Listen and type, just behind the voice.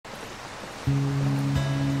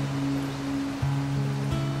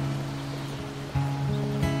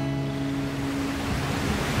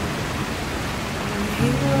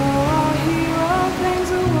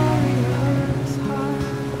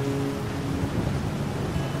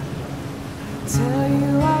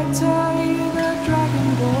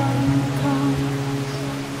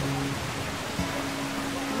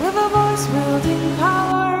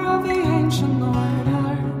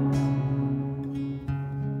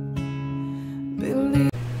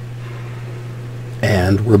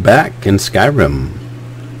And we're back in Skyrim.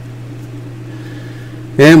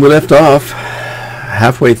 And we left off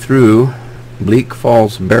halfway through Bleak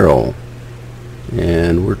Falls Barrow.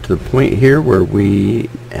 And we're to the point here where we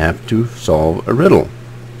have to solve a riddle.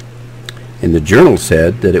 And the journal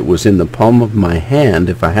said that it was in the palm of my hand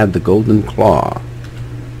if I had the golden claw.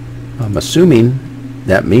 I'm assuming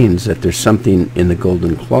that means that there's something in the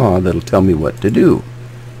golden claw that'll tell me what to do.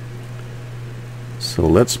 So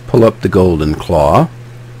let's pull up the golden claw.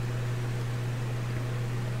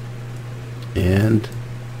 And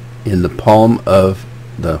in the palm of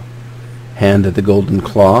the hand of the golden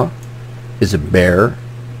claw is a bear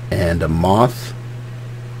and a moth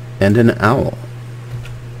and an owl.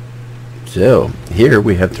 So here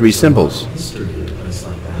we have three symbols.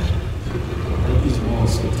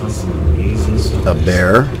 A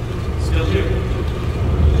bear,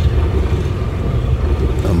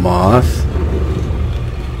 a moth,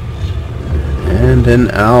 and an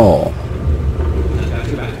owl.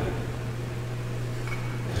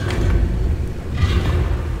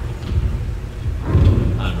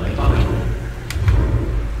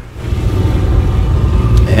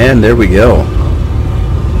 And there we go.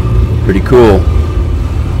 Pretty cool.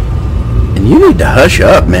 And you need to hush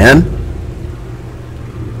up, man.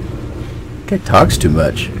 Guy talks too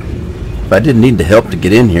much. If I didn't need the help to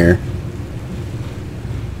get in here.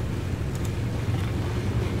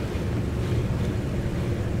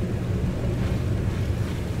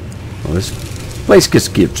 Well, this place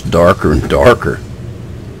just gets darker and darker.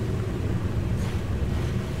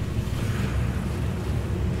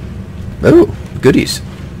 Oh, goodies.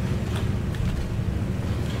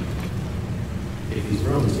 If these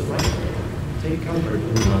roads are right, take comfort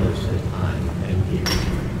in the knowledge that I am here.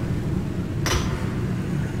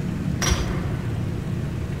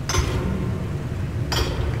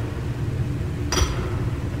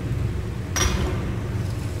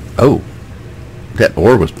 Oh, that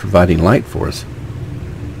ore was providing light for us.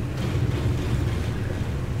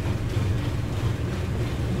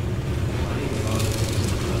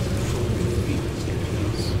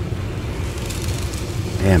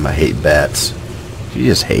 Damn, I hate bats. You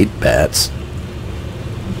just hate bats.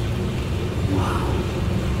 Wow,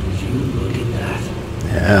 would you look at that?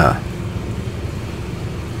 Yeah.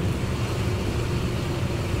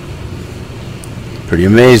 Pretty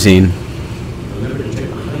amazing. Remember to check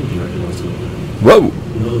behind you every once in a while. Whoa!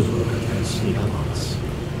 Who knows what could try to sneak up on us?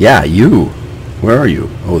 Yeah, you. Where are you?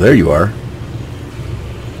 Oh, there you are.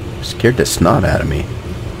 Scared the snot out of me.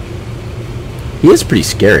 He is pretty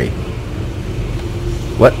scary.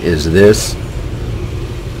 What is this?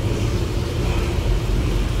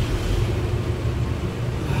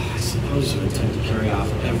 I suppose you intend to carry off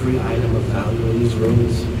every item of value in these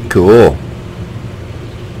rooms? Cool.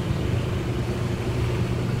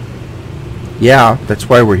 Yeah, that's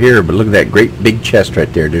why we're here, but look at that great big chest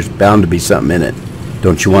right there. There's bound to be something in it.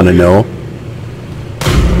 Don't you want to know?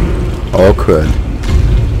 Oh, crud.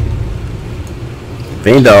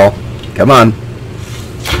 Faendal, come on.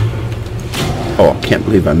 Oh, I can't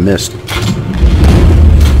believe I missed.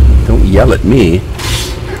 Don't yell at me.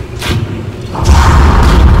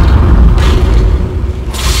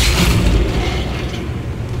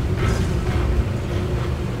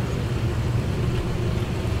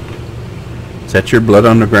 Is that your blood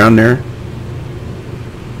on the ground there?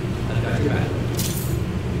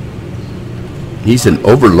 He's an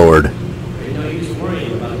overlord.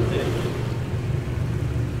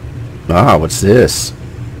 Ah, what's this?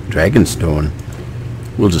 Dragonstone.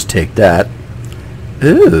 We'll just take that.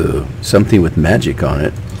 Ooh, something with magic on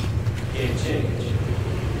it.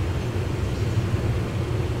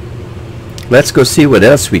 Let's go see what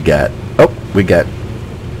else we got. Oh, we got...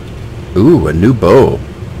 Ooh, a new bow.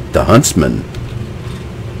 The Huntsman.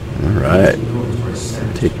 Alright.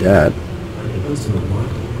 Take that.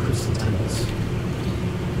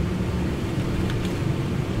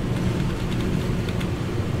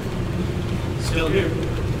 Still here.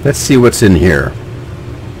 Let's see what's in here.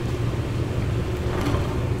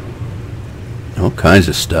 All kinds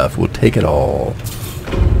of stuff. We'll take it all.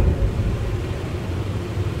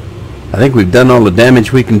 I think we've done all the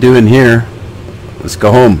damage we can do in here. Let's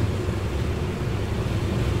go home.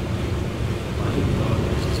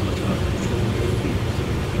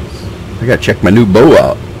 I gotta check my new bow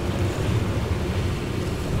out.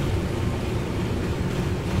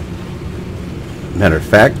 Matter of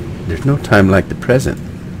fact, there's no time like the present.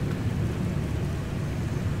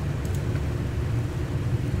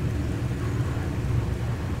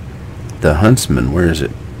 The huntsman, where is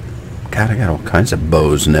it? God, I got all kinds of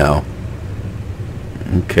bows now.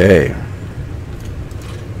 Okay.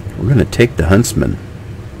 We're gonna take the huntsman.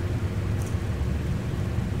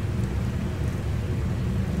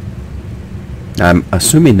 I'm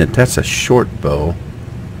assuming that that's a short bow.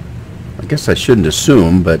 I guess I shouldn't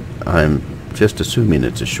assume, but I'm just assuming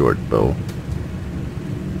it's a short bow.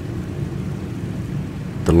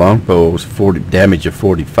 The long bow was damage of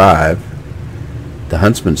 45. The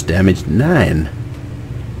huntsman's damage 9.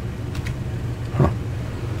 Huh.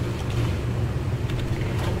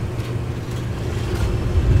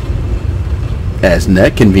 Isn't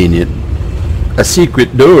that convenient? A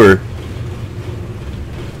secret door.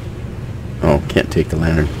 Oh, can't take the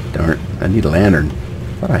lantern. Darn, I need a lantern.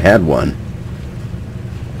 Thought I had one.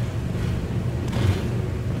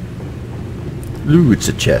 Ooh, it's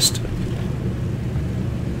a chest.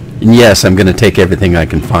 And yes, I'm going to take everything I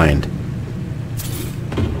can find.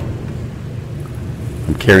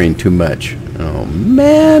 I'm carrying too much. Oh,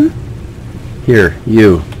 man. Here,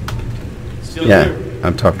 you. Still Yeah, here.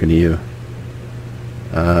 I'm talking to you.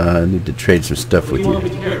 I need to trade some stuff with What do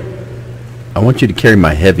you want me you. to carry? I want you to carry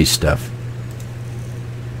my heavy stuff.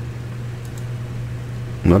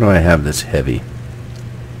 What do I have that's heavy?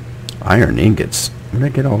 Iron ingots. Where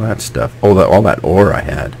did I get all that stuff? Oh, all that ore I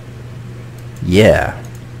had. Yeah.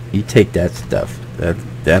 You take that stuff.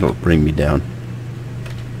 That'll bring me down.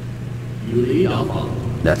 You lead, I'll follow.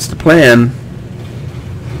 That's the plan.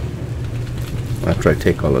 After I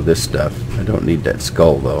take all of this stuff. I don't need that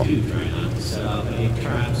skull, though. Do try not to set up any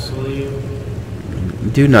traps, will you?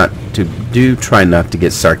 Do try not to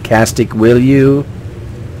get sarcastic, will you?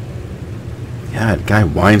 Yeah, that guy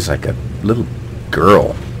whines like a little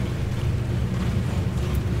girl.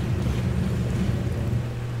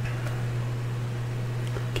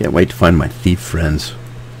 Can't wait to find my thief friends.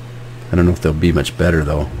 I don't know if they'll be much better,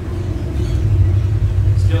 though.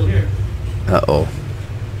 Still here. Uh-oh.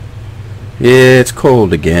 It's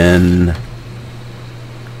cold again.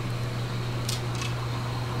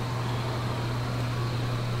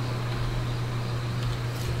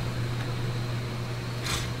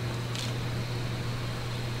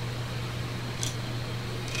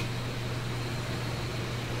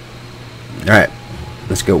 Alright,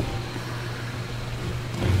 let's go.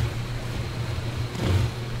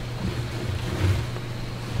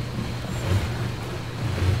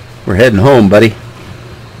 We're heading home, buddy.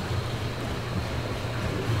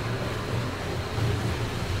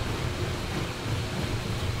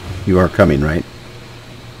 You are coming, right?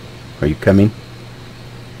 Are you coming?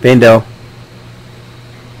 Vandal.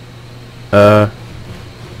 Are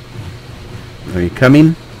you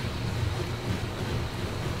coming?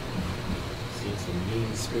 Seen some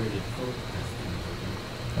mean-spirited folk.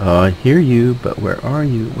 I hear you, but where are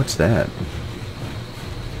you? What's that?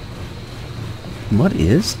 What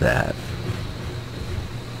is that?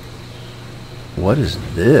 What is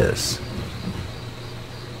this?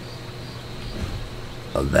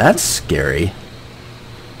 Oh, that's scary.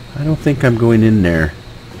 I don't think I'm going in there.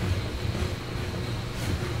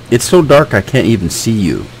 It's so dark I can't even see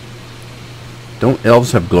you. Don't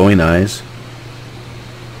elves have glowing eyes?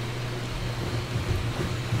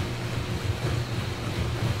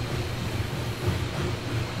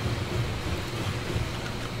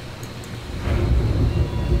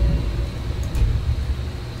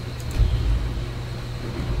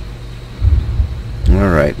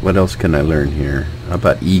 Alright, what else can I learn here? How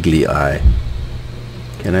about Eagly Eye?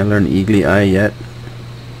 Can I learn Eagly Eye yet?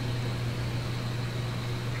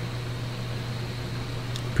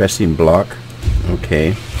 Pressing block.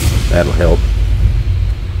 Okay, that'll help.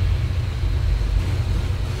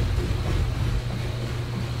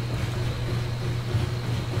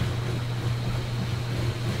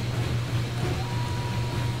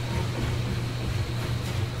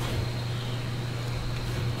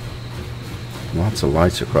 Lots of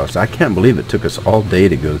lights across. I can't believe it took us all day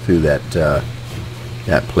to go through that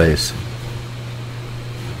that place.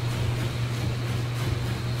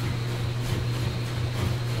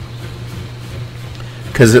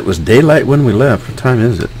 Because it was daylight when we left. What time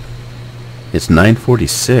is it? It's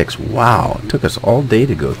 9:46. Wow, it took us all day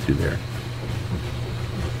to go through there.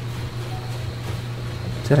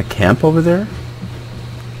 Is that a camp over there?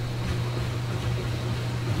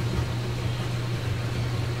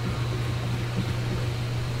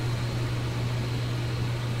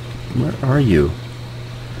 Where are you?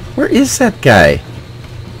 Where is that guy?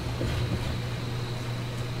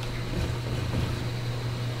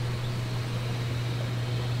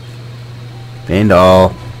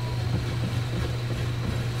 Faendal.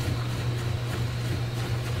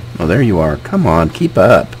 Oh, there you are. Come on, keep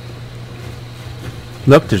up.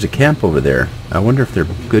 Look, there's a camp over there. I wonder if they're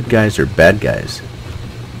good guys or bad guys.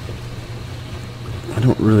 I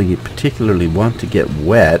don't really particularly want to get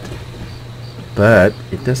wet, but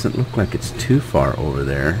it doesn't look like it's too far over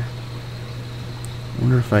there. I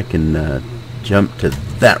wonder if I can jump to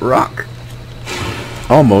that rock.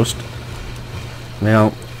 Almost.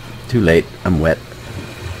 Well, too late. I'm wet.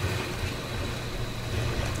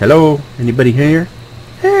 Hello? Anybody here?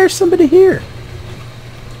 There's somebody here.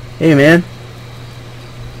 Hey, man.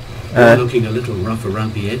 You're looking a little rough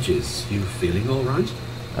around the edges. You feeling all right?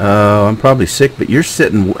 I'm probably sick, but you're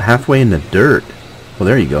sitting halfway in the dirt. Well,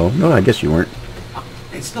 there you go. No, I guess you weren't.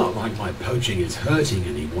 It's not like my poaching is hurting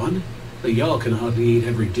anyone. The Jarl can hardly eat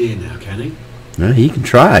every deer now, can he? Well, he can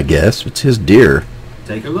try, I guess. It's his deer.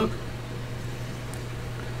 Take a look.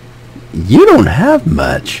 You don't have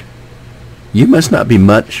much. You must not be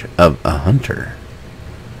much of a hunter.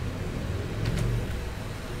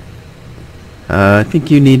 I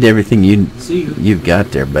think you need everything you've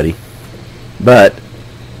got there, buddy. But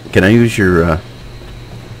can I use your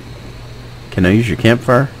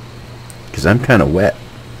campfire? Because I'm kind of wet.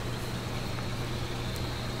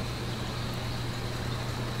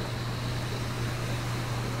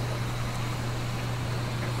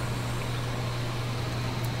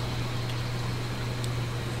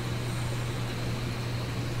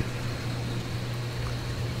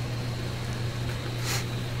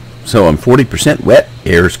 So I'm 40% wet,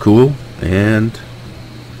 air's cool, and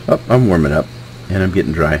I'm warming up, and I'm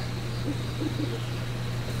getting dry.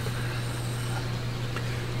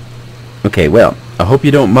 Okay, well, I hope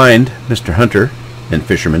you don't mind, Mr. Hunter and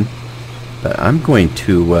Fisherman, but I'm going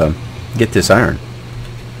to get this iron.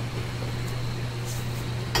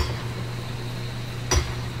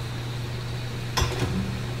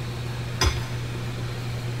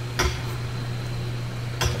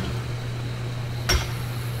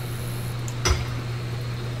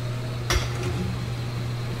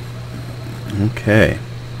 Okay.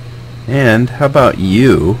 And how about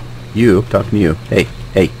you? You, talking to you. Hey,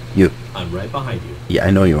 you. I'm right behind you. Yeah,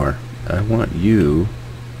 I know you are. I want you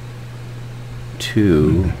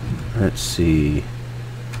to, let's see,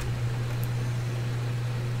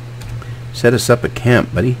 set us up a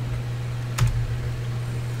camp, buddy.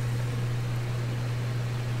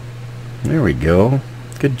 There we go.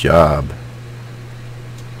 Good job.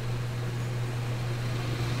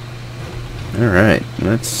 Alright,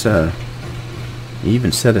 let's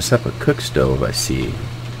even set us up a cook stove, I see.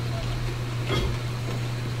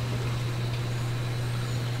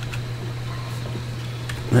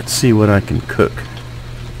 Let's see what I can cook.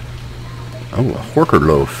 Oh, a horker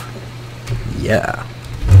loaf. Yeah.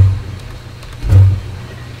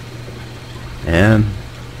 And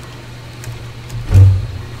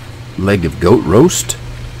leg of goat roast.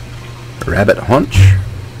 Rabbit haunch.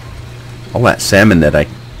 All that salmon that I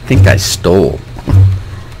think I stole.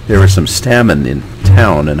 There was some salmon in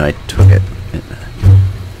town and I took it.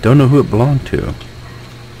 Don't know who it belonged to.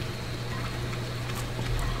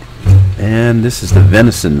 And this is the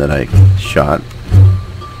venison that I shot.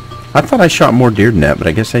 I thought I shot more deer than that, but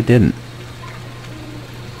I guess I didn't.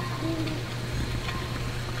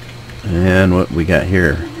 And what we got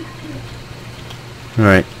here.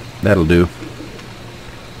 Alright, that'll do.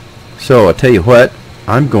 So, I'll tell you what,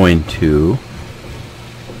 I'm going to...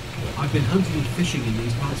 I've been hunting and fishing in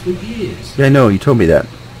these parts for years. Yeah, I know, you told me that.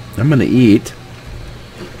 I'm going to eat.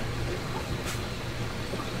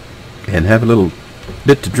 And have a little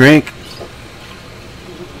bit to drink.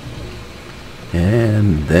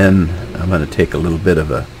 And then I'm going to take a little bit of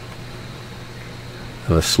a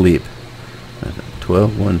sleep.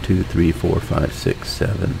 12, 1, 2, 3, 4, 5, 6,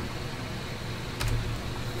 7.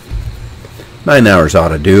 9 hours ought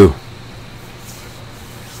to do.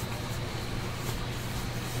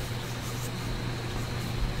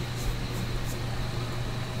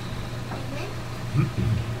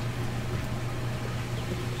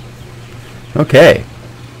 Okay.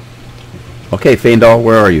 Okay, Faendal,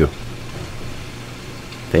 where are you?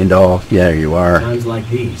 Faendal, yeah, there you are. Times like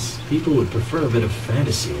these, people would prefer a bit of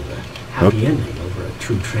fantasy and a happy ending over a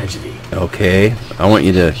true tragedy. Okay, I want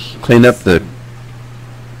you to clean up the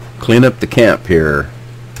camp here.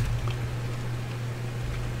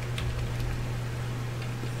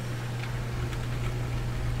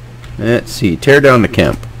 Let's see, tear down the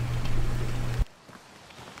camp.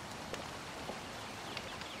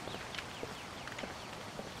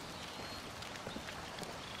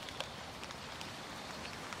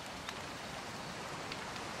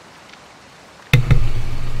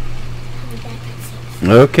 Back at 6.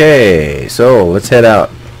 Okay, so let's head out.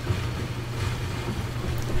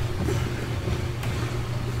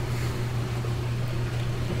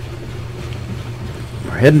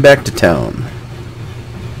 We're heading back to town.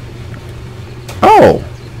 Oh,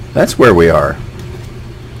 that's where we are.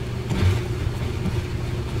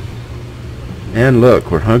 And look,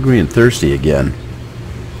 we're hungry and thirsty again.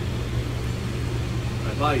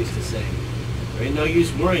 My pa used to say, there ain't no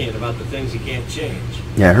use worrying about the things you can't change.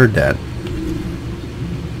 Yeah, I heard that.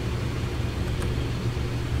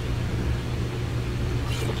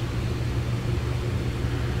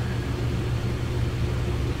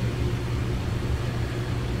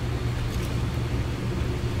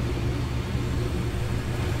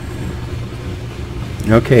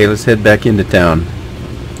 Okay, let's head back into town.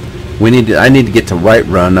 I need to get to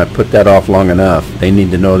Whiterun. I put that off long enough. They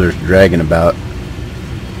need to know there's a dragon about.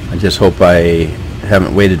 I just hope I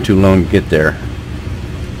haven't waited too long to get there.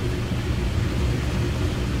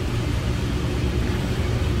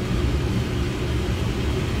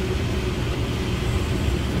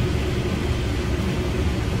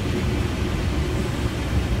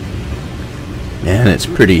 Man, it's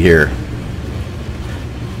pretty here.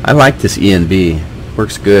 I like this ENB.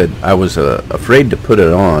 Works good. I was afraid to put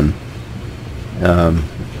it on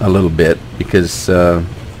a little bit because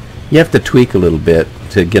you have to tweak a little bit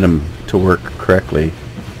to get them to work correctly,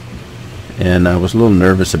 and I was a little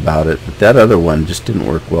nervous about it, but that other one just didn't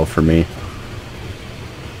work well for me.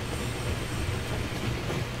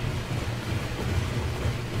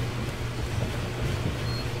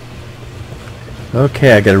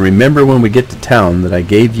 Okay, I gotta remember when we get to town that I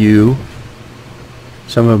gave you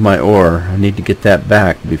some of my ore. I need to get that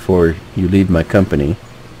back before you leave my company.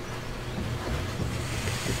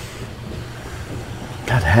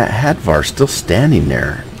 God, Hadvar's still standing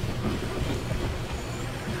there.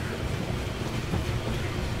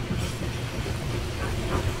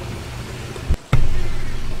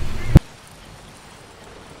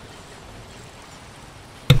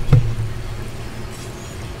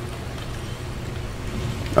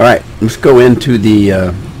 Alright, let's go into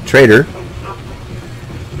the trader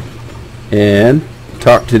and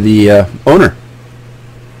talk to the owner.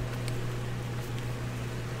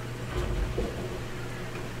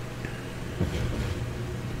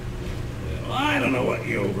 Well, I don't know what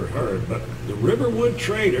you overheard, but the Riverwood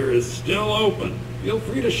Trader is still open. Feel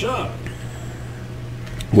free to shop.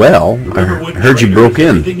 Well, I heard you broke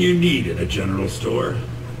in. Everything you need at a general store.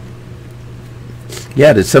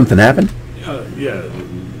 Yeah, did something happen? Yeah,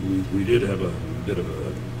 we did have a bit of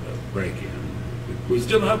a break-in. We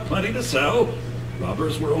still have plenty to sell.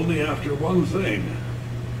 Robbers were only after one thing.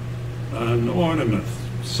 An ornament.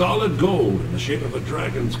 Solid gold in the shape of a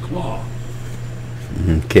dragon's claw.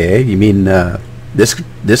 Okay, you mean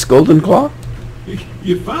this golden claw?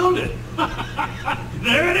 You found it!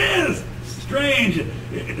 There it is! Strange.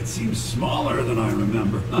 It seems smaller than I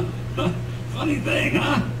remember. Funny thing,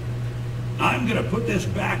 huh? I'm gonna put this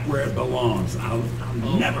back where it belongs. I'll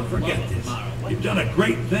never forget this. You've done a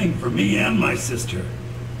great thing for me and my sister.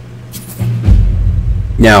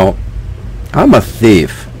 Now, I'm a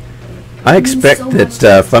thief. I expect that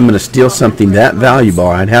if I'm going to steal something that valuable,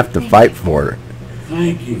 I'd have to fight for it.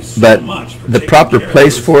 Thank you so But much for the taking proper care of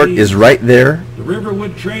place those for it thieves. is right there. The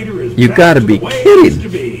Riverwood Trader is You back gotta to be the way it used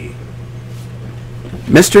kidding. to be.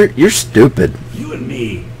 Mister, you're stupid. You and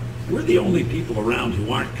me, we're the only people around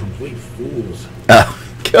who aren't complete fools.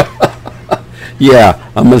 Yeah,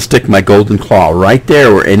 I'm going to stick my golden claw right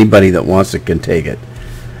there where anybody that wants it can take it.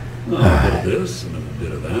 Oh, a bit of this and a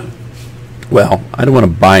bit of that. Well, I don't want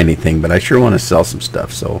to buy anything, but I sure want to sell some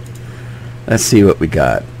stuff, so let's see what we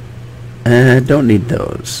got. Don't need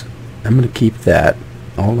those. I'm going to keep that,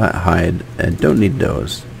 all that hide, and don't need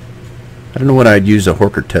those. I don't know what I'd use a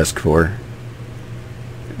Horker tusk for.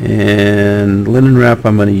 And linen wrap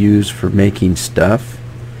I'm going to use for making stuff.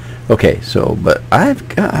 Okay, so, but I've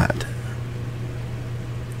got...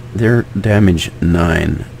 They're damage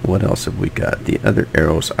 9. What else have we got? The other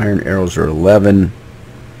arrows. Iron arrows are 11.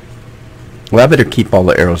 Well, I better keep all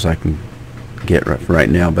the arrows I can get right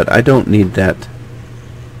now, but I don't need that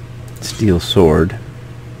steel sword.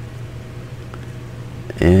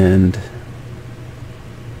 And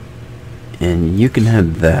you can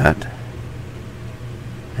have that.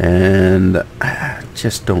 And I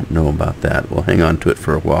just don't know about that. We'll hang on to it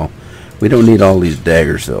for a while. We don't need all these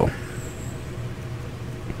daggers, though.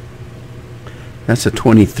 That's a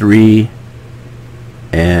 23,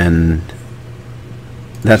 and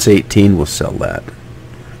that's 18. We'll sell that.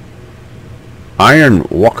 Iron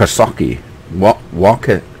Wakasaki.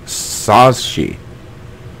 Wakasashi.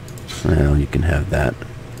 Well, you can have that.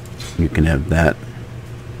 You can have that.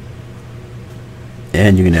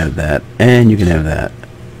 And you can have that. And you can have that.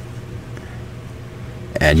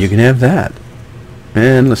 And you can have that.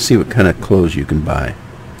 And let's see what kind of clothes you can buy.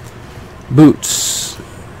 Boots.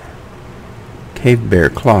 Cave bear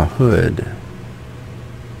claw hood.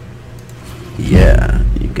 Yeah,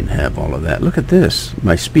 you can have all of that. Look at this.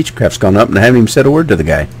 My speechcraft's gone up and I haven't even said a word to the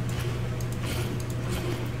guy.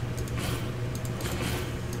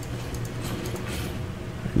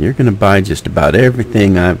 You're going to buy just about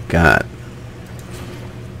everything I've got.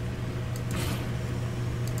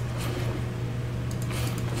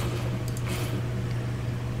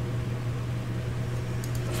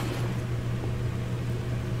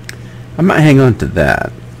 I might hang on to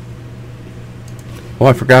that. Oh,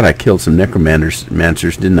 I forgot I killed some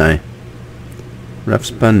necromancers, didn't I? Rough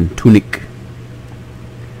spun tunic.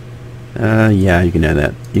 Yeah, you can have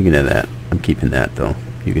that. You can have that. I'm keeping that, though.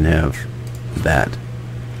 You can have that.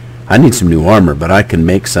 I need some new armor, but I can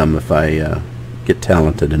make some if I get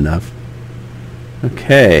talented enough.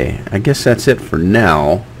 Okay, I guess that's it for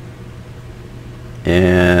now.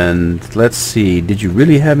 And let's see. Did you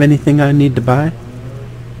really have anything I need to buy?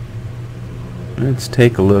 Let's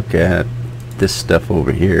take a look at this stuff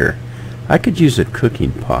over here. I could use a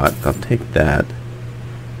cooking pot. I'll take that.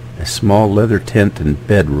 A small leather tent and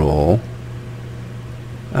bedroll.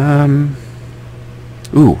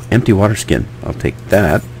 Ooh, empty water skin. I'll take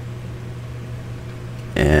that.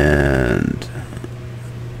 And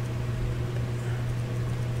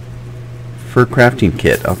fur crafting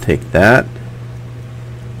kit. I'll take that.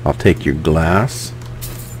 I'll take your glass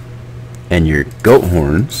and your goat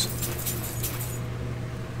horns.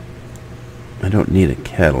 I don't need a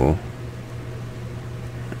kettle.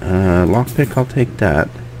 Lockpick, I'll take that.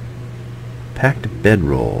 Packed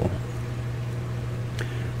bedroll.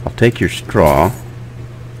 I'll take your straw.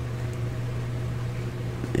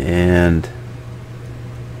 And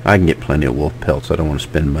I can get plenty of wolf pelts. I don't want to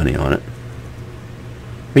spend money on it.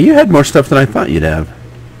 But you had more stuff than I thought you'd have.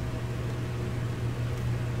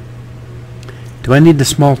 Do I need the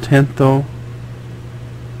small tent, though?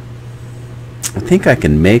 I think I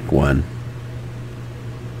can make one.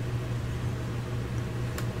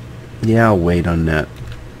 Yeah, I'll wait on that.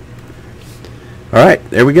 Alright,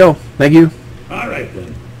 there we go. Thank you. Alright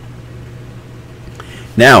then.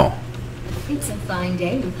 Now. It's a fine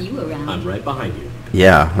day with you around. I'm right behind you.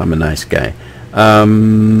 Yeah, I'm a nice guy.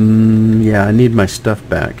 Yeah, I need my stuff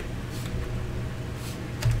back.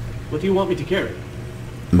 What do you want me to carry?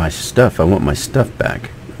 My stuff. I want my stuff back.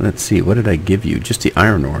 Let's see. What did I give you? Just the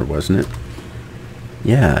iron ore, wasn't it?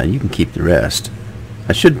 Yeah, you can keep the rest.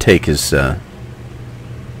 I should take his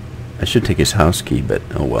house key, but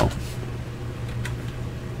oh well.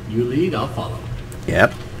 You lead, I'll follow.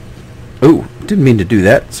 Yep. Oh, didn't mean to do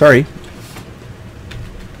that. Sorry.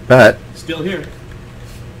 But Still here.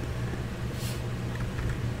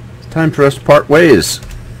 it's time for us to part ways.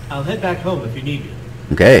 I'll head back home if you need me.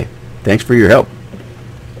 Okay. Thanks for your help.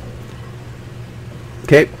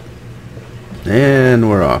 Okay. And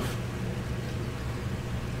we're off.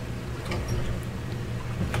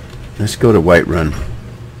 Let's go to Whiterun.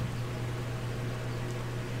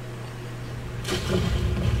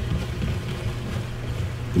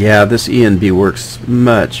 Yeah, this ENB works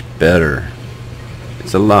much better.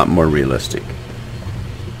 It's a lot more realistic.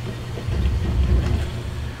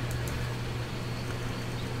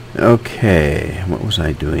 Okay, what was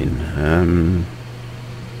I doing?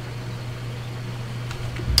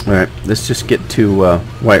 Alright, let's just get to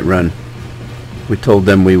Whiterun. We told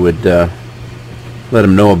them we would let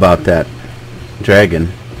them know about that dragon,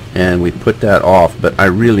 and we put that off, but I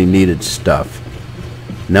really needed stuff.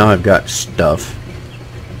 Now I've got stuff.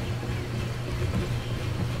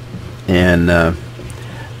 And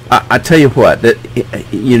I tell you what, that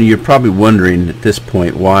you know, you're probably wondering at this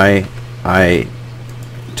point why I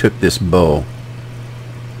took this bow.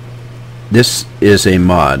 This is a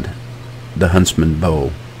mod, the Huntsman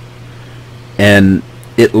bow, and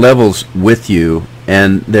it levels with you,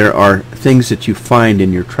 and there are things that you find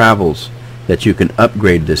in your travels that you can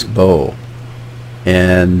upgrade this bow,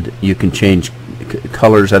 and you can change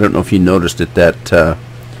colors. I don't know if you noticed it, that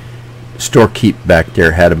storekeep back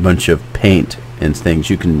there had a bunch of paint and things.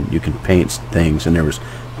 You can paint things, and there was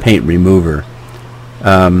paint remover.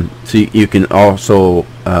 So you can also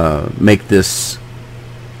make this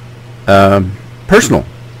personal.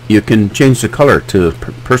 You can change the color to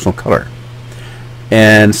personal color.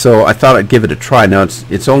 And so I thought I'd give it a try. Now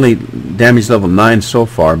it's only damage level 9 so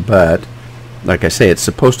far, but like I say, it's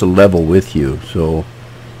supposed to level with you. So,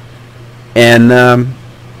 and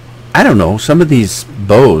I don't know, some of these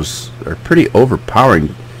bows are pretty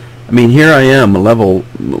overpowering. I mean, here I am, a level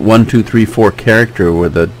 1, 2, 3, 4 character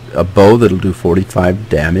with a a bow that'll do 45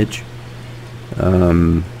 damage.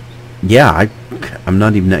 Yeah, I'm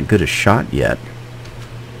not even that good a shot yet.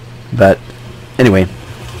 But anyway,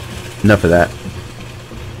 enough of that.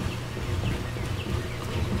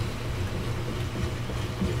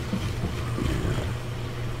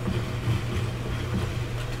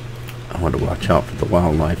 I want to watch out for the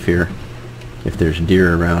wildlife here. If there's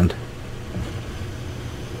deer around,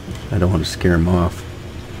 I don't want to scare them off.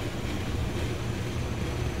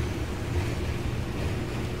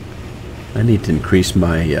 I need to increase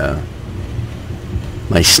my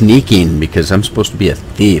my sneaking, because I'm supposed to be a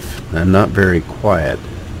thief. I'm not very quiet.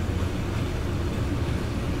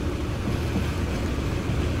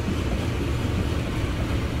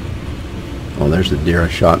 Oh, there's the deer I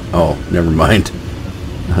shot. Oh, never mind.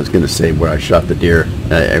 I was going to say where I shot the deer.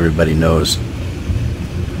 Everybody knows.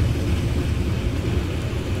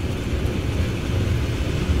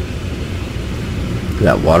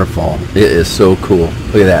 That waterfall. It is so cool.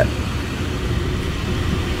 Look at that.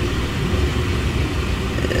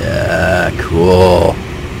 Yeah, cool.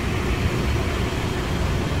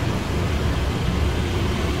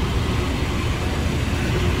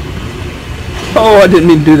 Oh, I didn't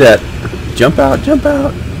mean to do that. Jump out, jump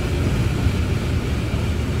out.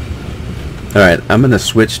 Alright, I'm going to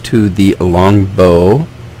switch to the longbow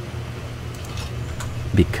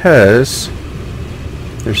because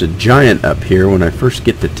there's a giant up here when I first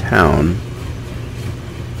get to town.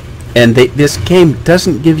 And this game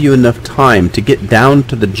doesn't give you enough time to get down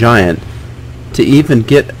to the giant to even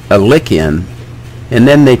get a lick in. And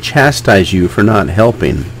then they chastise you for not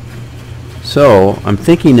helping. So, I'm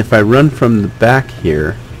thinking if I run from the back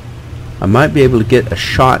here, I might be able to get a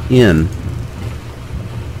shot in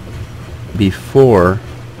before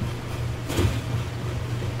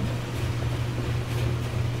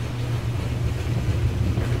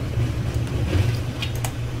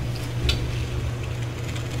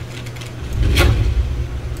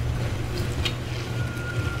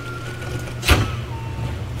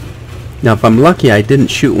now. If I'm lucky, I didn't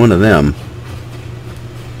shoot one of them.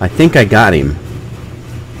 I think I got him.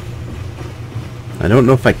 I don't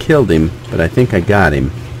know if I killed him, but I think I got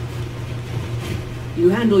him. You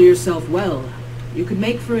handle yourself well. You could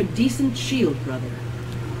make for a decent shield,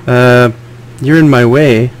 brother. You're in my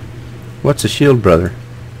way. What's a shield, brother?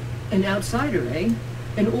 An outsider, eh?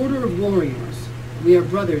 An order of warriors. We are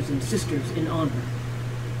brothers and sisters in honor.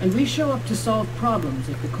 And we show up to solve problems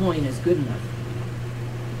if the coin is good enough.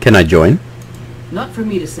 Can I join? Not for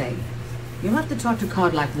me to say. You'll have to talk to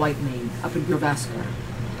Kodlak Whitemane up in Gravaskar.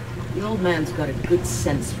 The old man's got a good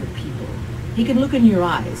sense for people. He can look in your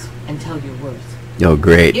eyes and tell your worth. Oh,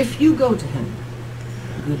 great. If you go to him,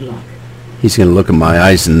 good luck. He's going to look in my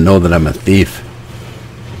eyes and know that I'm a thief.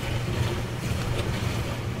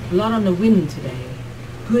 A lot on the wind today.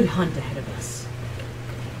 Good hunt ahead of us.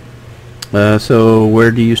 So where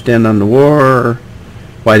do you stand on the war?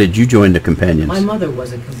 Why did you join the companions? My mother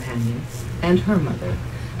was a companion, and her mother,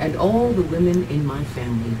 and all the women in my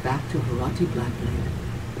family back to Harati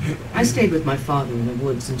Blackblade. I stayed with my father in the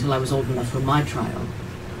woods until I was old enough for my trial.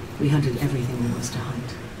 We hunted everything there was to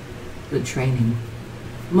hunt. Good training.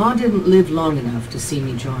 Ma didn't live long enough to see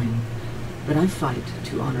me join, but I fight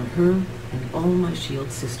to honor her and all my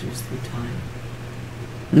shield sisters through time.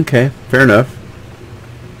 Okay, fair enough.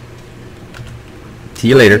 See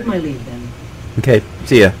you later. Take my leave then. Okay,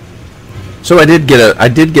 see ya. So I did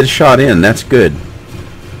get a shot in. That's good.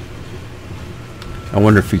 I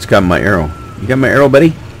wonder if he's got my arrow. You got my arrow,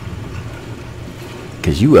 buddy?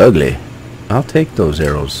 'Cause you ugly. I'll take those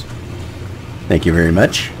arrows. Thank you very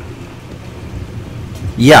much.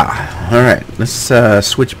 Yeah. Alright. Let's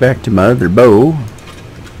switch back to my other bow.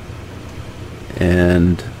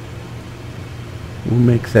 And we'll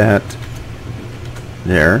make that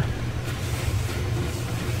there.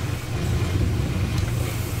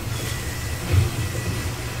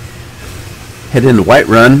 Head into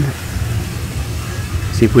Whiterun.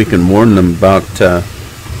 See if we can warn them about the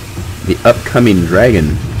upcoming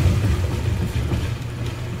dragon.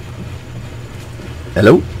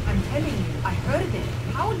 Hello? I'm telling you, I heard it.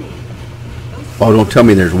 Howling. Oh, don't tell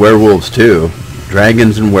me there's werewolves too.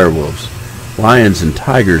 Dragons and werewolves. Lions and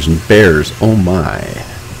tigers and bears. Oh my.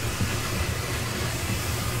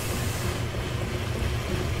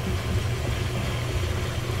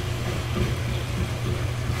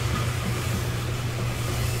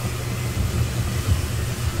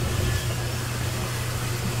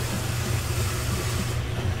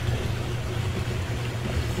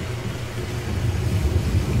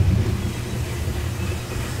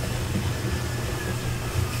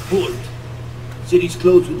 Halt. City's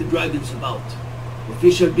closed with the dragons about.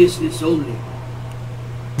 Official business only.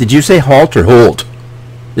 Did you say halt or holt?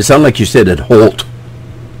 It sounded like you said it holt.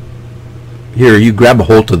 Here, you grab a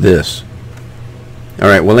hold of this.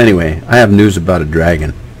 Alright, well anyway, I have news about a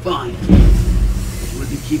dragon. Fine. We'll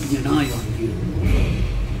be keeping an eye on you.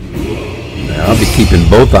 I'll be keeping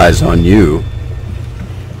both eyes on you.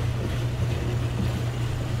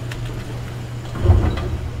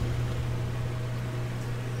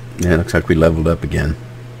 Yeah, looks like we leveled up again.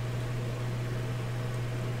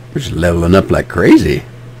 We're just leveling up like crazy.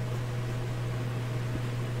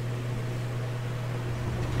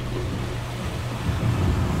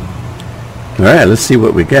 Alright, let's see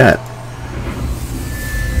what we got.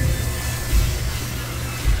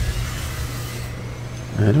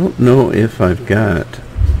 I don't know if I've got...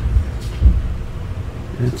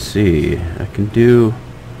 Let's see. I can do...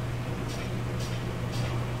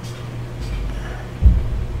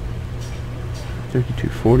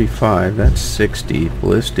 $32.45, that's 60.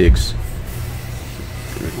 Ballistics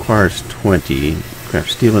requires 20.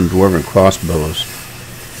 Craft steel and dwarven crossbows.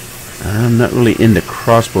 I'm not really into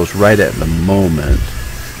crossbows right at the moment.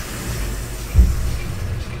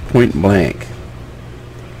 Point blank.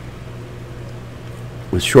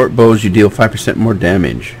 With short bows, you deal 5% more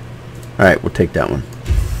damage. Alright, we'll take that one.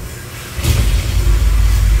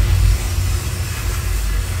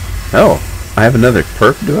 Oh, I have another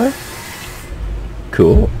perk, do I?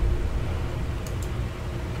 Cool.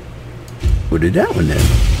 We'll do that one then.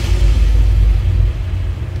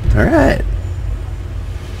 Alright.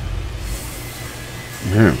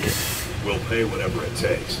 Okay. We'll pay whatever it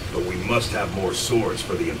takes, but we must have more swords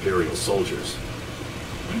for the Imperial soldiers.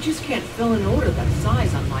 I just can't fill an order that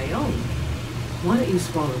size on my own. Why don't you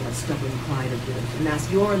swallow that stubborn pride of yours and ask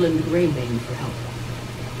Yorlin Greymane for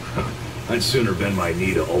help? I'd sooner bend my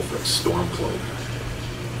knee to Ulfric's Stormcloak.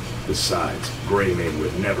 Besides, Greymane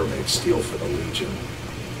would never make steel for the Legion.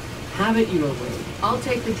 Have it your way. I'll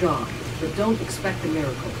take the job, but don't expect a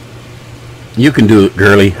miracle. You can do it,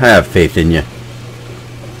 girlie. I have faith in you.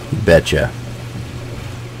 Betcha.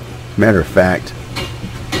 Matter of fact,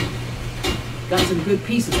 Got some good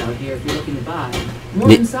pieces out here if you're looking to buy. More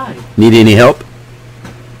inside. Need any help?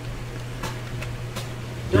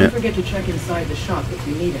 Don't forget to check inside the shop if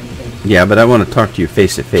you need anything. Yeah, but I want to talk to you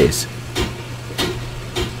face to face.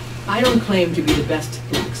 I don't claim to be the best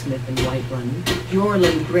blacksmith in Whiterun.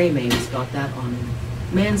 Yorlin Greymane's got that on him.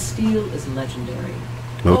 Man's steel is legendary.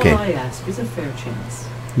 Okay. All I ask is a fair chance.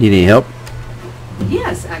 Need any help?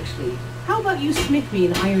 Yes, actually. How about you smith me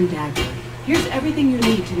an iron dagger? Here's everything you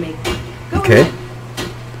need to make one. Go Okay. ahead.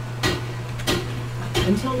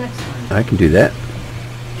 Until next time. I can do that.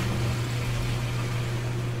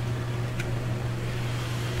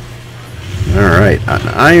 Alright, an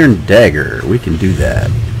iron dagger. We can do that.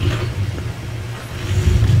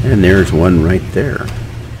 And there's one right there.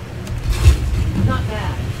 Not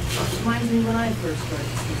bad. Reminds me when I first started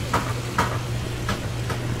smithing.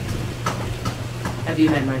 Have you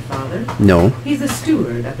met my father? No, He's a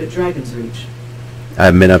steward at the Dragon's Reach. I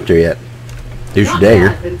haven't been up there yet. There's your Not dagger.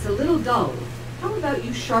 bad, but it's a little dull. How about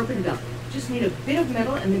you sharpen it up? Just need a bit of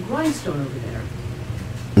metal and the grindstone over there.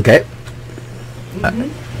 Okay,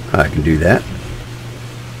 Mm-hmm. I can do that.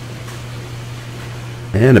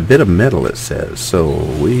 And a bit of metal, it says. So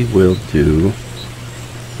we will do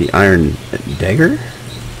the iron dagger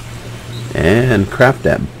and craft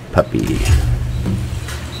that puppy.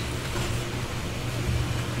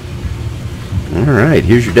 Alright,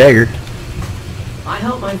 here's your dagger. I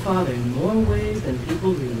help my father in more ways than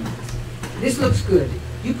people realize. This looks good.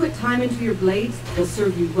 You put time into your blades, they'll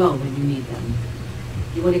serve you well when you need them.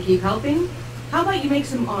 You want to keep helping? How about you make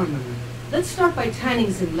some armor? Let's start by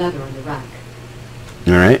tanning some leather on the rack.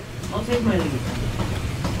 Alright, I'll take my leave.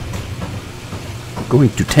 going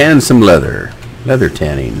to tan some leather. Leather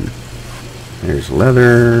tanning. There's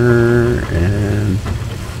leather and...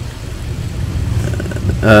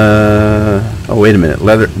 oh, wait a minute.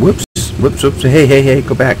 Leather. Whoops. Whoops, whoops. Hey,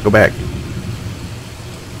 go back.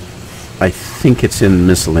 I think it's in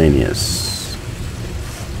miscellaneous.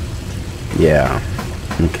 Yeah.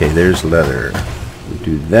 Okay, there's leather. We'll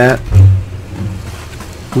do that.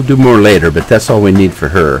 We'll do more later, but that's all we need for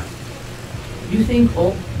her. You think,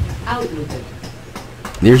 oh, out with it.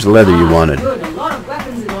 There's the leather you wanted. Good. A lot of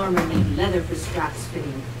weapons and armor need leather for straps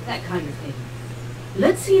fitting, that kind of thing.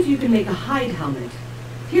 Let's see if you can make a hide helmet.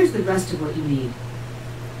 Here's the rest of what you need.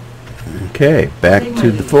 Okay, back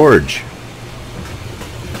to the forge.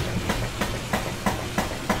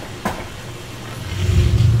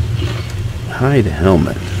 Hide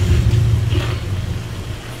helmet.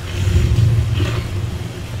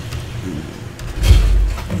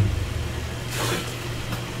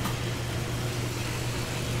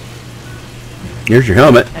 Here's your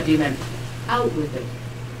helmet. Have you meant out with it?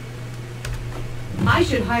 I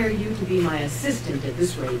should hire you to be my assistant at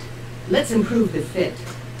this rate. Let's improve the fit.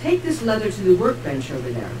 Take this leather to the workbench over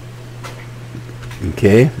there.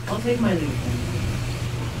 Okay. I'll take my leave then.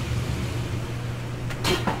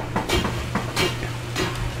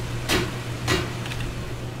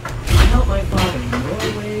 I help my father in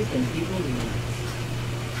more ways than people realize.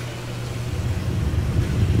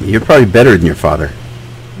 You're probably better than your father.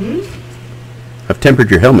 I've tempered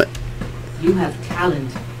your helmet. You have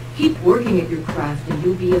talent. Keep working at your craft and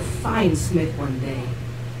you'll be a fine smith one day.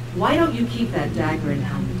 Why don't you keep that dagger and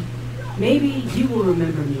helmet? Maybe you will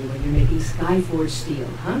remember me when you're making Skyforge steel,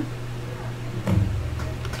 huh?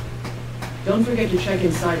 Don't forget to check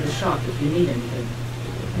inside the shop if you need anything.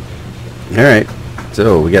 Alright.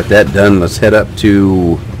 So, we got that done. Let's head up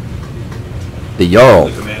to the Jarl.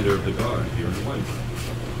 The commander of the guard here in White.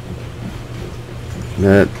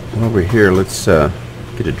 While we're here, let's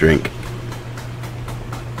get a drink.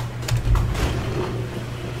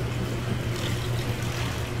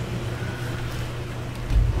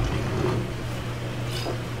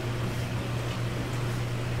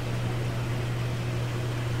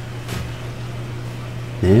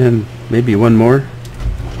 And maybe one more.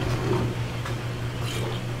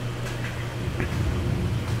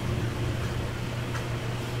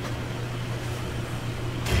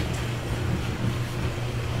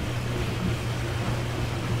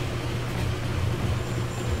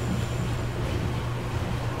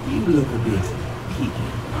 You look a bit peaky.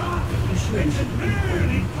 You shouldn't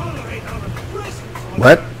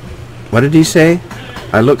What? What did he say?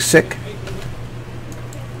 I look sick?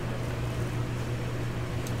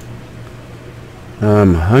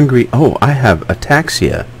 I'm hungry. Oh, I have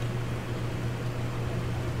ataxia.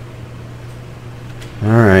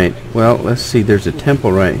 Alright, well, let's see. There's a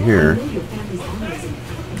temple right here.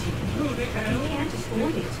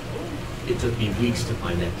 It took me weeks to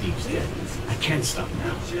find that thief's den. I can't stop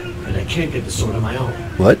now, and I can't get the sword on my own.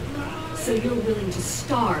 What? So you're willing to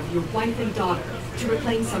starve your wife and daughter to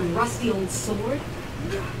reclaim some rusty old sword?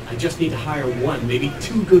 I just need to hire one, maybe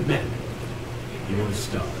two good men. You want to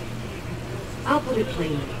starve? I'll put it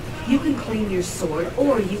plainly. You can claim your sword,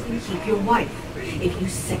 or you can keep your wife. If you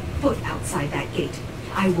set foot outside that gate,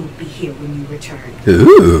 I won't be here when you return.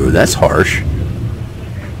 Ooh, that's harsh.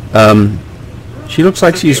 She looks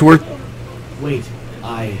like she's worth... Wait,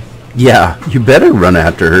 Yeah, you better run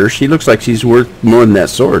after her. She looks like she's worth more than that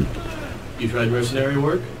sword. You tried mercenary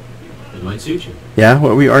work? It might suit you. Yeah,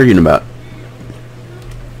 what are we arguing about?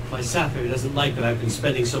 My Sapphire doesn't like that I've been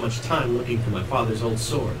spending so much time looking for my father's old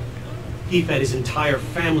sword. He fed his entire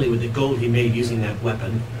family with the gold he made using that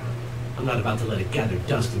weapon. I'm not about to let it gather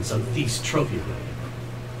dust in some thief's trophy room.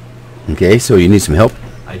 Okay, so you need some help?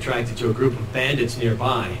 I tracked it to a group of bandits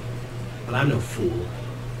nearby, but I'm no fool.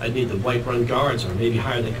 I'd need the White-Run guards or maybe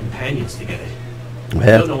hire the companions to get it. I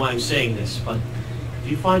Well, don't know why I'm saying this, but if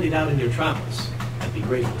you find it out in your travels, I'd be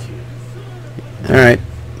grateful to you. alright.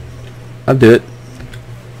 I'll do it.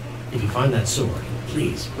 If you find that sword,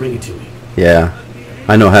 please bring it to me. Yeah,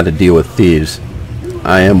 I know how to deal with thieves.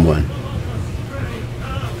 I am one.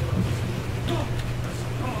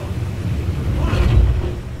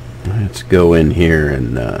 Let's go in here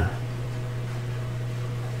and,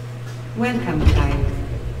 Welcome, child.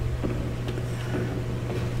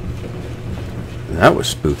 that was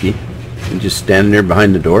spooky. You just standing there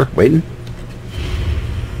behind the door, waiting?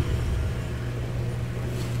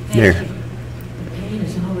 There. The pain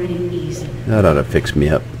is already easing. That ought to fix me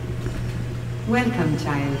up. Welcome,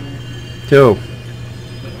 child. So,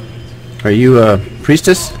 are you a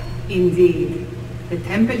priestess? Indeed. The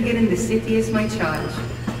temple here in the city is my charge.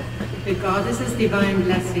 The goddess's divine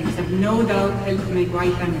blessings have no doubt helped make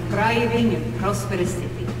White-Run a thriving and prosperous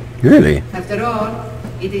city. Really? After all,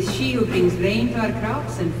 it is she who brings rain to our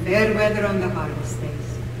crops and fair weather on the harvest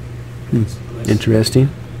days. Interesting.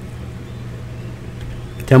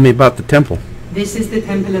 Tell me about the temple. This is the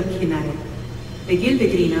temple of Kinneret. The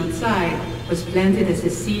gilded green outside was planted as a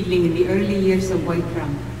seedling in the early years of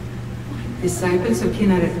White-Run. Disciples of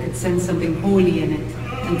Kinneret could sense something holy in it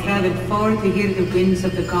and traveled far to hear the winds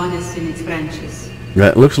of the goddess in its branches.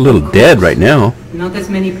 It looks a little dead right now. Not as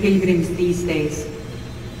many pilgrims these days.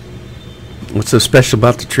 What's so special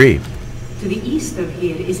about the tree? To the east of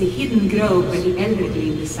here is a hidden grove where the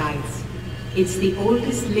elderly resides. It's the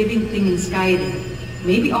oldest living thing in Skyrim,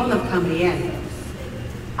 maybe all of Tamriel.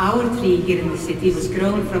 Our tree here in the city was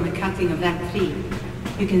grown from a cutting of that tree.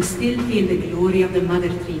 You can still feel the glory of the mother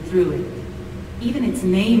tree through it. Even its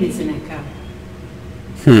name is an echo.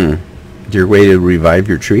 Is there a way to revive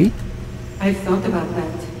your tree? I've thought about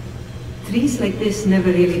that. Trees like this never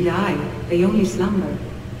really die. They only slumber.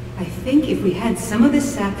 I think if we had some of the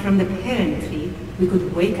sap from the parent tree, we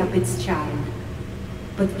could wake up its child.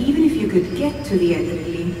 But even if you could get to the elder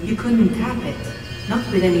gleam, you couldn't tap it. Not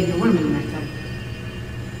with any normal metal.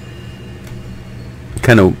 What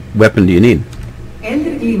kind of weapon do you need?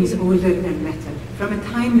 Elder gleam is older than metal, from a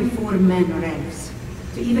time before men or elves.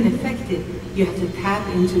 To even affect it, you have to tap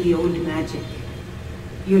into the old magic.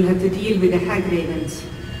 You'll have to deal with the hag ravens.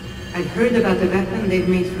 I've heard about the weapon they've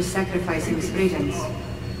made for sacrificing Spritans.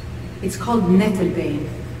 It's called Nettlebane.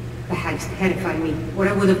 The hags terrify me, or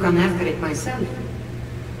I would have gone after it myself.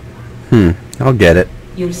 I'll get it.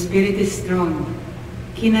 Your spirit is strong.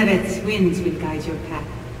 Kinnaret's winds will guide your path.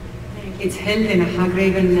 It's held in a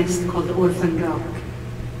hag-raven nest called Orphan Rock.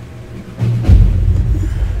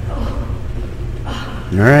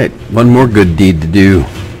 Alright, one more good deed to do.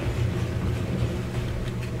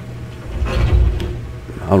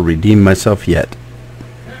 I'll redeem myself yet.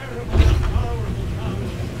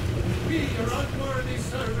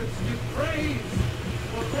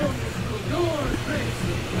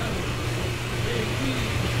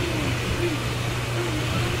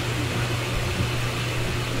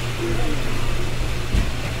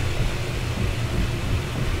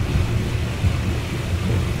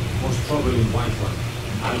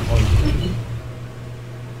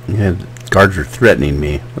 Yeah, guards are threatening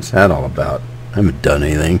me. What's that all about? I haven't done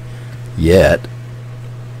anything yet.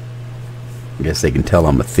 I guess they can tell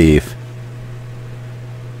I'm a thief.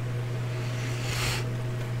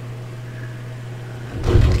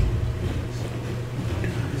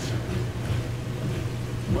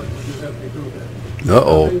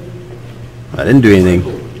 Uh-oh. I didn't do anything.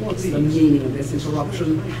 What's the meaning of this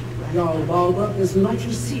interruption? Jarl Balder is not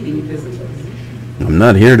receiving visitors. I'm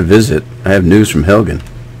not here to visit. I have news from Helgen.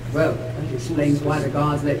 Well, that explains why the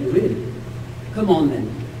guards let you in. Come on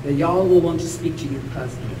then. The Jarl will want to speak to you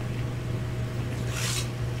personally.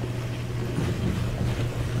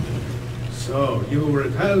 So, you were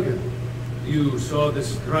at Helgen. You saw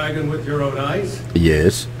this dragon with your own eyes?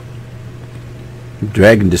 Yes. The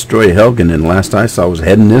dragon destroyed Helgen, and last I saw was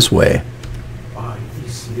heading this way. Why,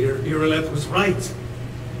 Irileth was right.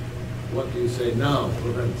 What do you say now,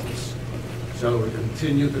 Proventus? Shall we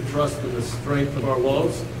continue to trust in the strength of our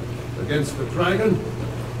walls against the dragon?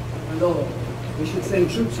 My lord, we should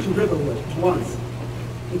send troops to Riverwood at once.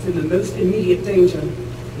 It's in the most immediate danger.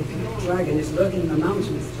 The dragon is lurking in the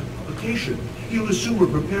mountains. Vacation. You'll assume we're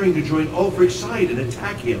preparing to join Ulfric's side and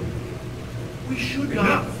attack him. We should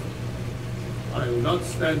not. Enough! I will not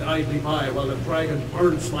stand idly by while the dragon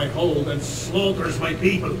burns my hold and slaughters my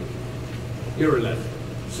people. Irileth,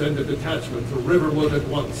 send a detachment to Riverwood at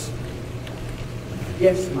once.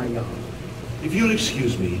 Yes, my Jarl. If you'll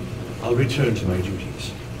excuse me, I'll return to my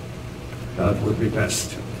duties. That would be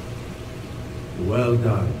best. Well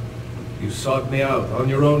done. You sought me out on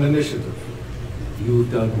your own initiative.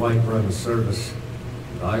 You've done Whiterun a service.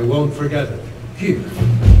 I won't forget it. Here,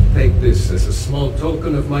 take this as a small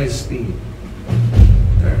token of my esteem.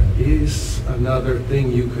 There is another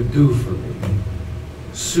thing you could do for me.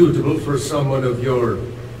 Suitable for someone of your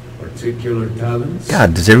particular talents.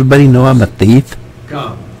 God, does everybody know I'm a thief?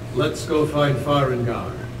 Come, let's go find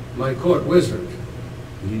Farengar, my court wizard.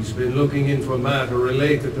 He's been looking into a matter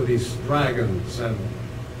related to these dragons and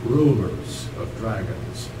rumors of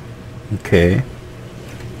dragons. Okay.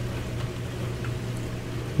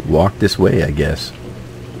 Walk this way, I guess.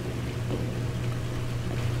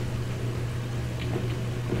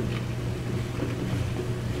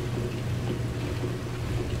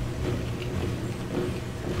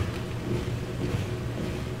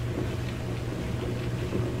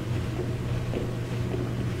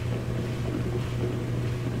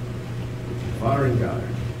 Farengar,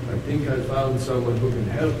 I think I found someone who can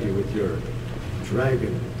help you with your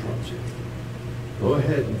dragon project. Go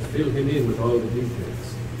ahead and fill him in with all the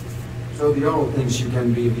details. So the Jarl thinks you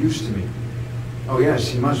can be of use to me. Oh yes,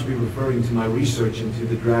 he must be referring to my research into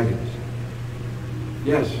the dragons.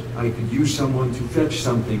 Yes, I could use someone to fetch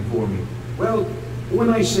something for me. Well,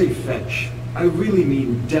 when I say fetch, I really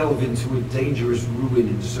mean delve into a dangerous ruin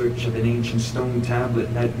in search of an ancient stone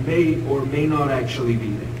tablet that may or may not actually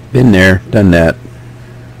be there. Been there, done that.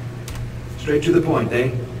 Straight to the point,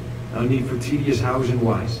 eh? No need for tedious hows and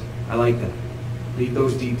whys. I like that. Leave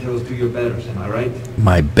those details to your betters, am I right?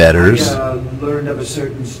 My betters? I learned of a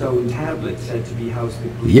certain stone tablet said to be housed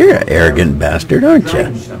at... You're an arrogant bastard, aren't you?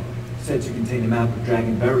 Dragonstone, said to contain a map of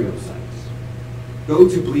dragon burial sites. Go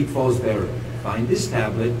to Bleak Falls Burial, find this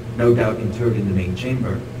tablet, no doubt interred in the main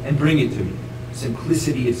chamber, and bring it to me.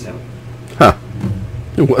 Simplicity itself. Huh.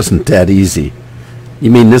 It wasn't that easy. You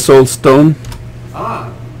mean this old stone?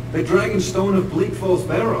 Ah, The Dragon Stone of Bleak Falls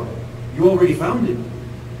Barrow. You already found it.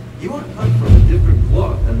 You are cut from a different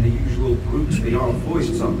cloth than the usual brutes the Jarl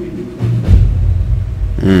foists on me.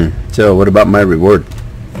 So, what about my reward?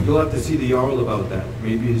 You'll have to see the Jarl about that.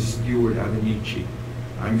 Maybe his steward Avenici.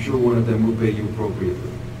 I'm sure one of them will pay you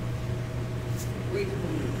appropriately.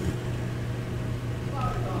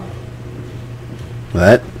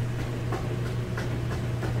 What?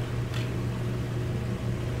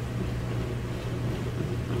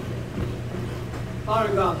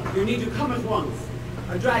 Farengar, you need to come at once.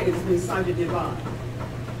 A dragon's been sighted nearby.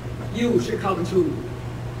 You should come too.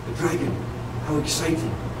 The dragon? How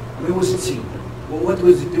exciting. Where was it seen? Well, what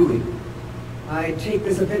was it doing? I'd take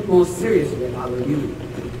this a bit more seriously if I were you.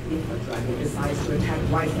 If a dragon decides to attack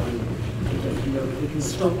Whiterun, I don't know if we can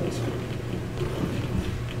stop it.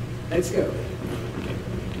 Let's go.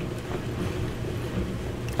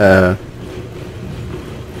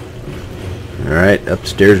 Alright,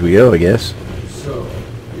 upstairs we go, I guess. So,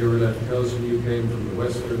 you're that cousin you came from the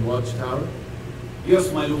Western Watchtower?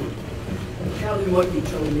 Yes, my lord. Tell him what you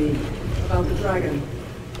told me about the dragon.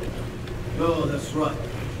 No, that's right.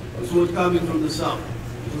 The sword coming from the south.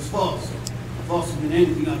 It was false. Falser than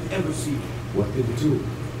anything I've ever seen. What did it do?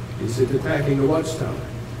 Is it attacking the Watchtower?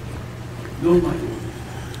 No, my lord.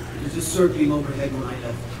 It was just circling overhead when I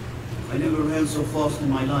left. I never ran so fast in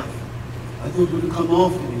my life. I thought it would come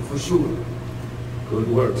after me, for sure. Good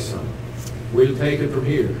work, son. We'll take it from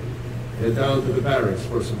here. Head down to the barracks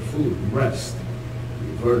for some food and rest.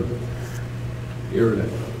 You've earned it. Here then.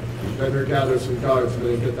 You better gather some guards when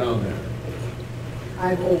you get down there.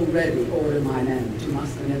 I've already ordered my men to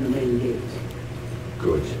muster in the main gate.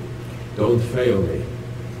 Good. Don't fail me.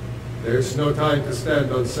 There's no time to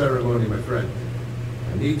stand on ceremony, my friend.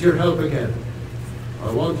 I need your help again.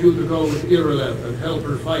 I want you to go with Irileth and help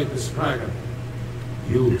her fight this dragon.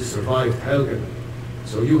 You survived Helgen,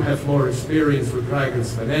 so you have more experience with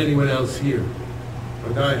dragons than anyone else here.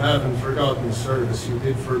 But I haven't forgotten the service you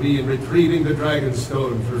did for me in retrieving the Dragon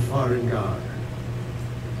Stone for Farengar.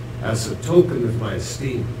 As a token of my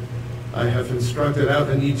esteem, I have instructed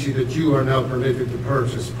Avenici that you are now permitted to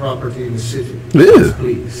purchase property in the city. Ooh,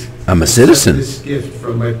 please. I'm a citizen. Accept this gift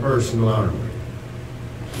from my personal armory.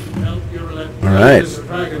 Alright.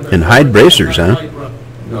 And hide bracers, huh?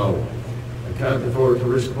 No. I can't afford to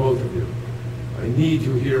risk both of you. I need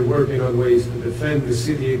you here working on ways to defend the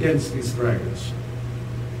city against these dragons.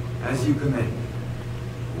 As you command.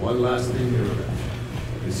 One last thing here.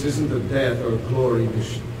 This isn't a death or glory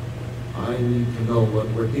mission. I need to know what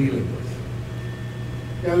we're dealing with.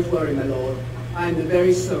 Don't worry, my lord. I'm the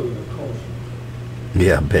very soul of caution.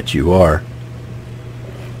 Yeah, I bet you are.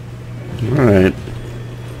 Alright.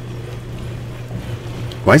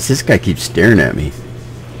 Why does this guy keep staring at me?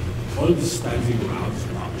 All this standing around is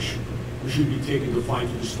rubbish. We should be taking the fight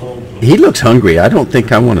to the storm. He looks hungry. I don't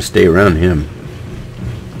think I want to stay around him.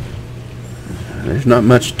 There's not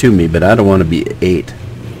much to me, but I don't want to be ate.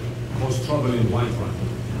 Cause trouble in Whiterun.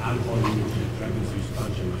 Alcohol use the dragons use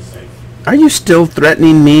dungeon are safe. Are you still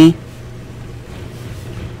threatening me?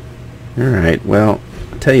 Alright, well,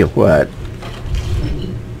 I'll tell you what.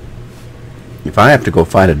 If I have to go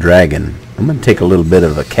fight a dragon, I'm going to take a little bit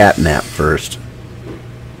of a cat nap first.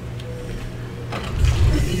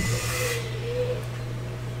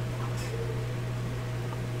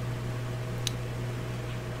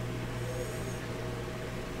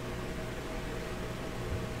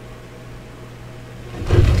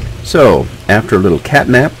 So, after a little cat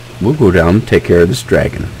nap, we'll go down and take care of this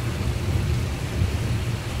dragon.